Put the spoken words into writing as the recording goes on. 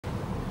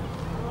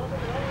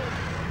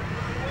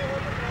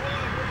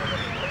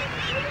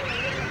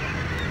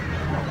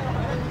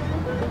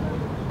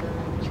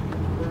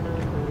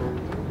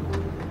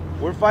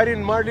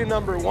fighting Marley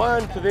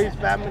 #1. Today's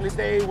family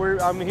day.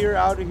 I'm here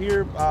out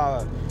here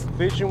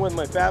fishing with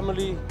my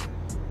family,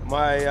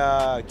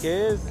 my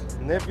kids,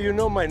 nephew.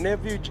 My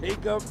nephew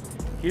Jacob.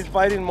 He's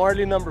fighting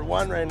Marley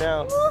 #1 right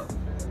now.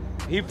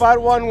 He fought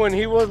one when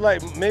he was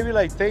maybe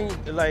 10.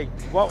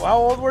 How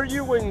old were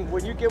you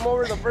when you came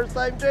over the first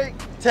time, Jake?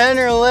 10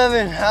 or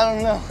 11. I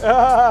don't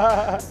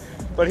know.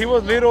 But he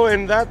was little,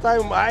 and that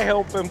time I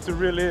helped him to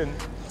reel in.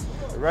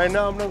 Right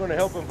now, I'm not going to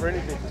help him for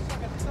anything.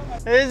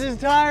 This is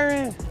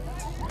tiring.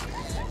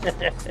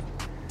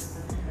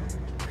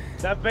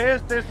 That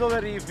best is so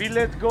that if he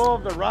lets go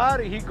of the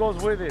rod, he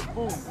goes with it.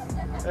 Boom.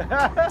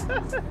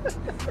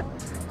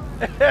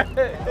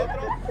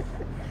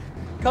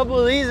 Couple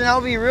of these and I'll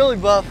be really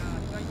buff.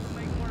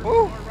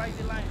 Woo.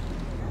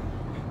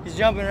 He's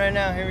jumping right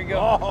now. Here we go.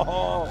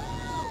 Oh.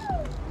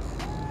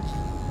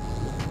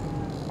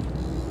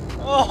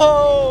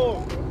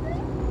 Oh.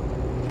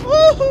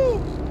 Woohoo.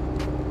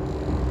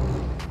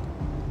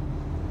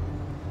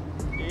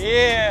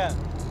 Yeah.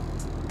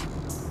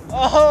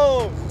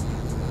 Oh.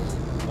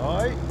 All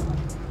right.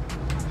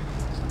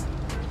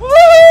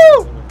 Woo.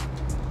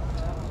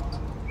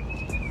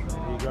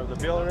 You grab the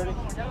bill already?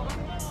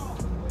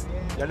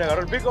 ¿Ya le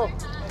agarró el pico?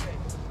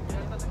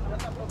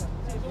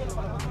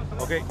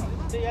 Okay.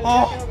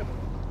 Oh.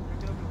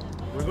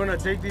 We're gonna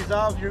take these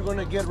off. You're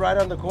gonna get right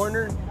on the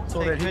corner so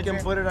Take that he picture.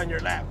 can put it on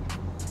your lap.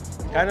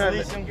 Kind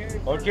Release him.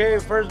 of. Okay,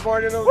 first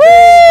morning of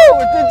Woo!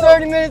 Within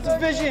 30 minutes of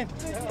fishing.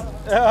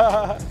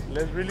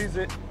 Let's release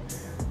it.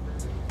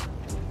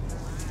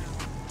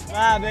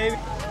 Ah, baby.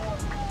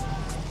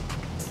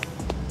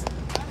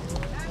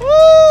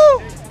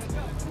 Woo!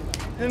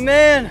 The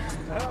man.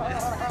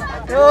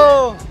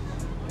 Yo.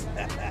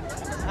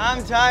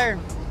 I'm tired.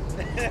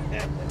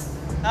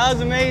 That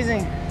was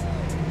amazing.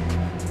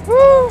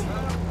 Woo!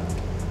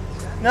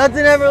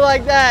 Nothing ever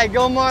like that.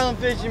 Go marlin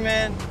fishing,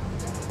 man.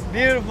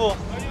 Beautiful.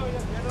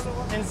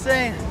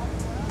 Insane.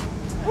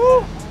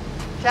 Woo!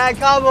 Cat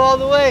Cabo all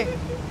the way.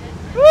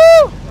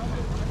 Woo!